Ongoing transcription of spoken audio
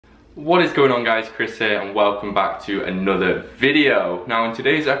What is going on, guys? Chris here and welcome back to another video. Now in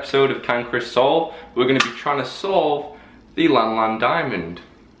today's episode of Can Chris Solve, we're going to be trying to solve the LanLan Diamond.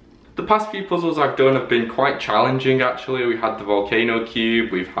 The past few puzzles I've done have been quite challenging actually. We had the volcano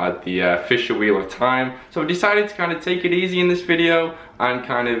cube, we've had the Fisher Wheel of Time, so I decided to kind of take it easy in this video and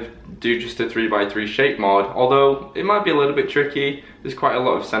kind of do just a 3x3 shape mod, although it might be a little bit tricky. There's quite a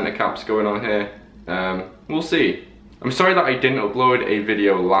lot of center caps going on here. We'll see. I'm sorry that I didn't upload a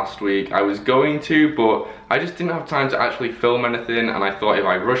video last week. I was going to, but I just didn't have time to actually film anything, and I thought if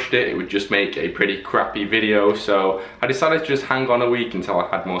I rushed it, it would just make a pretty crappy video. So I decided to just hang on a week until I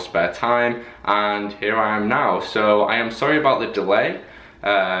had more spare time, and here I am now. So I am sorry about the delay.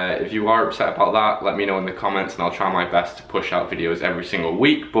 If you are upset about that, let me know in the comments and I'll try my best to push out videos every single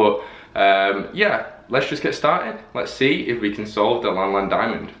week. But yeah, let's just get started. Let's see if we can solve the LanLan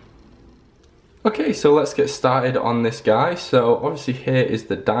Diamond. Okay, so let's get started on this guy. So obviously here is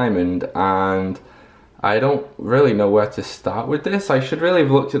the diamond, and I don't really know where to start with this. I should really have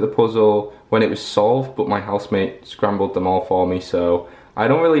looked at the puzzle when it was solved, but my housemate scrambled them all for me, so I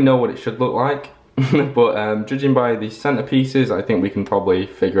don't really know what it should look like. But judging by the center pieces, I think we can probably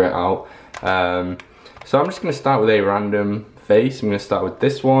figure it out. So I'm just going to start with a random face. I'm going to start with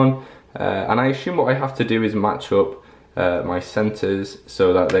this one, and I assume what I have to do is match up my centers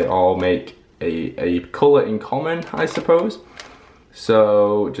so that they all make a colour in common, I suppose.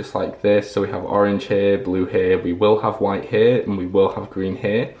 So just like this, so we have orange here, blue here, we will have white here, and we will have green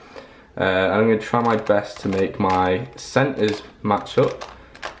here. I'm going to try my best to make my centres match up.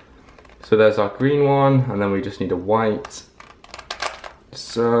 So there's our green one, and then we just need a white.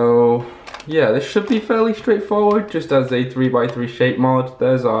 So yeah, this should be fairly straightforward, just as a 3x3 shape mod.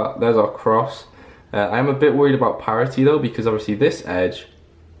 There's our cross. I am a bit worried about parity though, because obviously this edge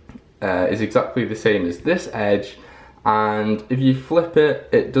is exactly the same as this edge, and if you flip it,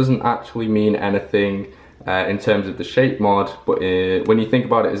 it doesn't actually mean anything in terms of the shape mod, but when you think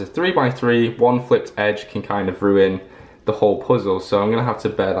about it as a 3x3, one flipped edge can kind of ruin the whole puzzle, so I'm gonna have to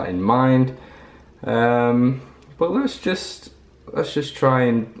bear that in mind. But let's just try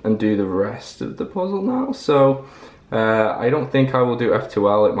and do the rest of the puzzle now. So I don't think I will do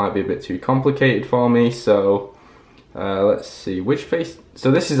F2L, it might be a bit too complicated for me, so let's see, which face? So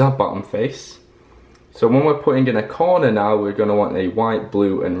this is our bottom face. So when we're putting in a corner now, we're going to want a white,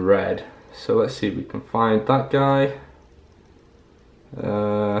 blue and red. So let's see if we can find that guy.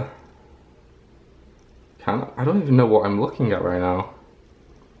 I don't even know what I'm looking at right now.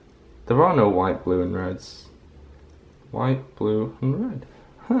 There are no white, blue and reds. White, blue and red.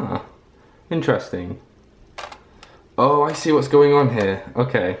 Huh. Interesting. Oh, I see what's going on here.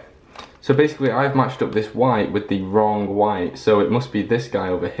 Okay. So basically I've matched up this white with the wrong white, so it must be this guy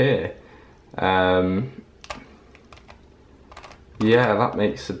over here. Yeah, that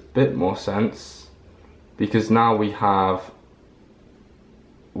makes a bit more sense, because now we have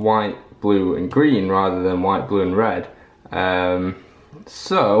white, blue and green rather than white, blue and red.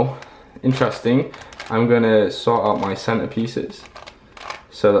 So, interesting. I'm going to sort out my center pieces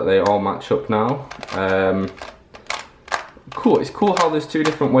so that they all match up now. Cool, it's cool how there's two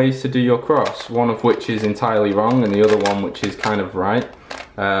different ways to do your cross, one of which is entirely wrong and the other one which is kind of right.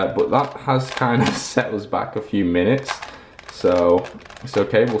 But that has kind of set us back a few minutes, so it's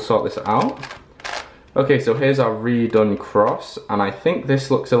okay, we'll sort this out. Okay, so here's our redone cross, and I think this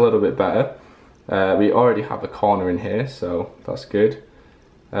looks a little bit better. We already have a corner in here, so that's good.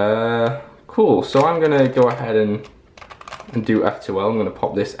 Cool, so I'm going to go ahead and do F2L. I'm going to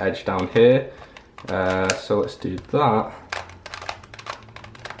pop this edge down here. So let's do that.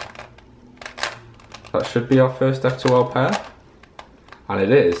 That should be our first F2L pair. And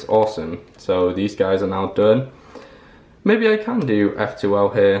it is, awesome. So these guys are now done. Maybe I can do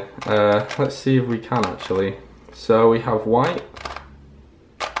F2L here. Let's see if we can actually. So we have white,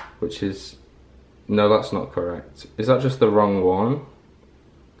 which is, no, that's not correct. Is that just the wrong one?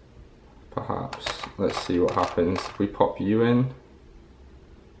 Perhaps. Let's see what happens. We pop you in.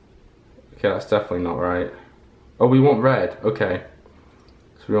 Okay, that's definitely not right. Oh, we want red, okay.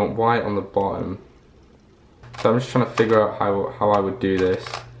 So we want white on the bottom. So I'm just trying to figure out how I would do this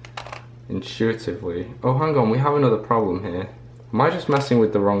intuitively. Oh, hang on, we have another problem here. Am I just messing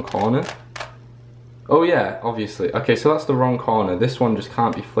with the wrong corner? Oh yeah, obviously. Okay, so that's the wrong corner. This one just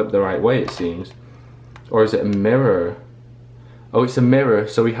can't be flipped the right way, it seems. Or is it a mirror? Oh, it's a mirror,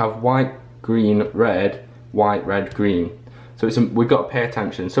 so we have white, green, red, white, red, green. So we've got to pay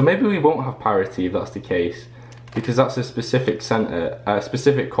attention. So maybe we won't have parity if that's the case, because that's a specific center, a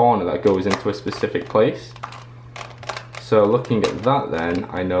specific corner that goes into a specific place. So looking at that then,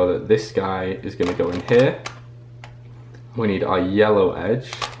 I know that this guy is going to go in here. We need our yellow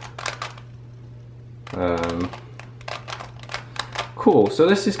edge. Cool, so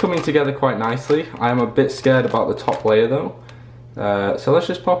this is coming together quite nicely. I am a bit scared about the top layer though. So let's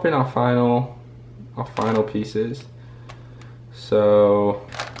just pop in our final pieces. So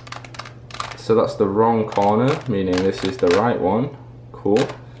that's the wrong corner, meaning this is the right one. Cool.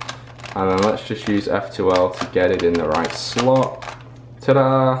 And then let's just use F2L to get it in the right slot.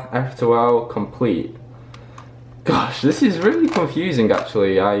 Ta-da! F2L complete. Gosh, this is really confusing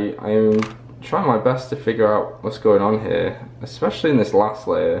actually. I'm trying my best to figure out what's going on here, especially in this last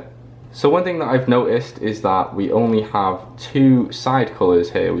layer. So one thing that I've noticed is that we only have two side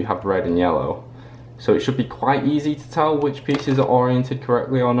colors here. We have red and yellow. So it should be quite easy to tell which pieces are oriented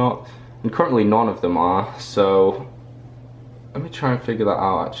correctly or not. And currently none of them are, so let me try and figure that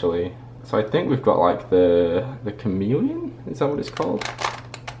out actually. So I think we've got like the chameleon, is that what it's called?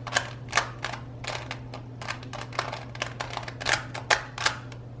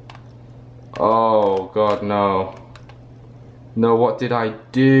 Oh god, no. No, what did I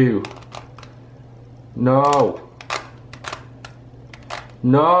do? No.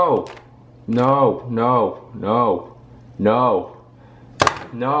 No. No, no, no, no,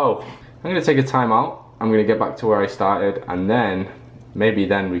 no. I'm gonna take a time out. I'm gonna get back to where I started and then, maybe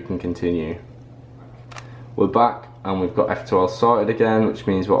then we can continue. We're back and we've got F2L sorted again, which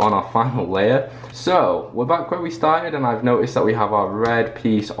means we're on our final layer. So, we're back where we started and I've noticed that we have our red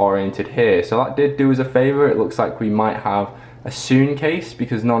piece oriented here. So that did do us a favor. It looks like we might have a soon case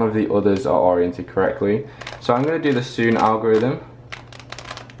because none of the others are oriented correctly. So I'm gonna do the soon algorithm.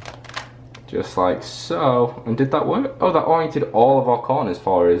 Just like so. And did that work? Oh, that oriented all of our corners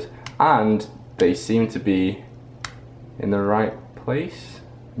for us. And they seem to be in the right place.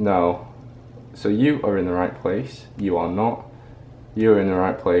 No. So you are in the right place. You are not. You are in the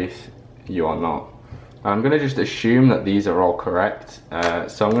right place. You are not. I'm going to just assume that these are all correct.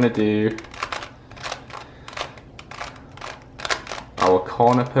 So I'm going to do our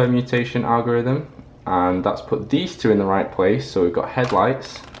corner permutation algorithm. And that's put these two in the right place. So we've got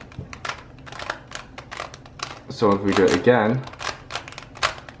headlights. So if we do it again,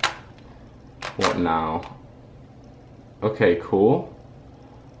 what now? Okay, cool.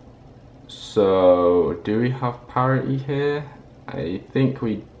 So do we have parity here? I think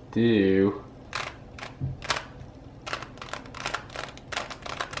we do.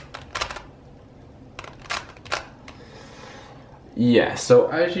 Yeah, so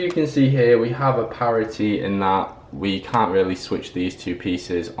as you can see here, we have a parity in that we can't really switch these two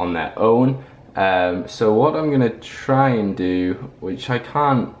pieces on their own. So what I'm gonna try and do, which I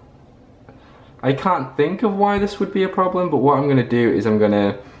can't think of why this would be a problem, but what I'm gonna do is I'm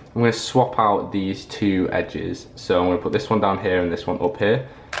gonna swap out these two edges. So I'm gonna put this one down here and this one up here.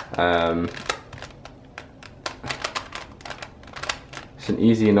 It's an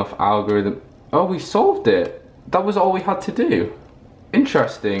easy enough algorithm. Oh, we solved it. That was all we had to do.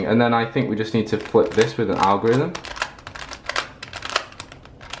 Interesting. And then I think we just need to flip this with an algorithm.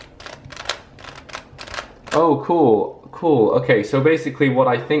 Oh, cool, cool. Okay, so basically what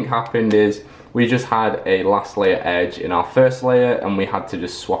I think happened is we just had a last layer edge in our first layer and we had to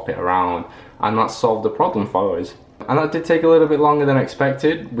just swap it around, and that solved the problem for us. And that did take a little bit longer than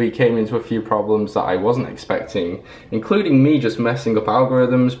expected. We came into a few problems that I wasn't expecting, including me just messing up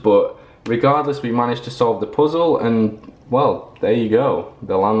algorithms, but regardless we managed to solve the puzzle and, well, there you go.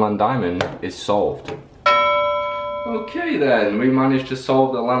 The LanLan Diamond is solved. Okay then, we managed to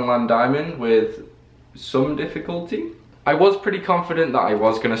solve the LanLan Diamond with some difficulty. I was pretty confident that I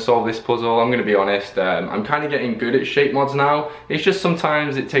was going to solve this puzzle, I'm going to be honest. I'm kind of getting good at shape mods now. It's just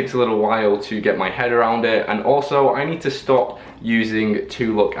sometimes it takes a little while to get my head around it, and also I need to stop using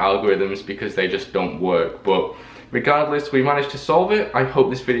two-look algorithms because they just don't work. But regardless, we managed to solve it. I hope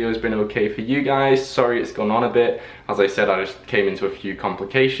this video has been okay for you guys. Sorry it's gone on a bit. As I said, I just came into a few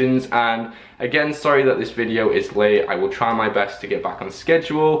complications, and again, sorry that this video is late. I will try my best to get back on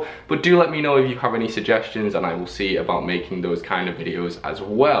schedule, but do let me know if you have any suggestions and I will see about making those kind of videos as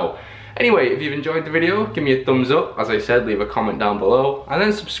well. Anyway, if you've enjoyed the video, give me a thumbs up. As I said, leave a comment down below and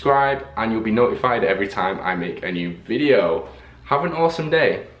then subscribe and you'll be notified every time I make a new video. Have an awesome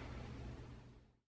day.